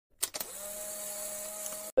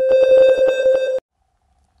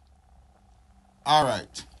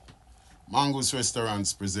Alright. Mongoose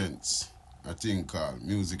Restaurants presents a thing called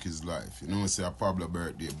Music is Life. You know, say a Pablo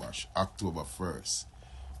birthday bash, October 1st.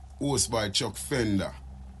 Hosted by Chuck Fender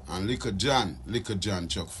and Liquor John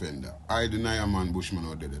Chuck Fender. I deny a man Bushman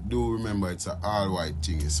out there. Do remember it's an all white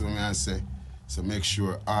thing. So me I say, so make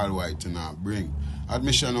sure all white to not bring.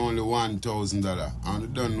 Admission only $1,000. And you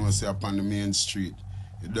don't know say upon the main street.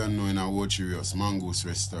 You don't know in a Watcherious Mongoose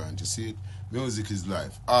Restaurant. You see it? Music is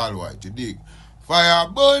life. All white. You dig? Fire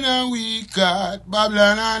burn and we cut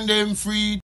Babylon and them free.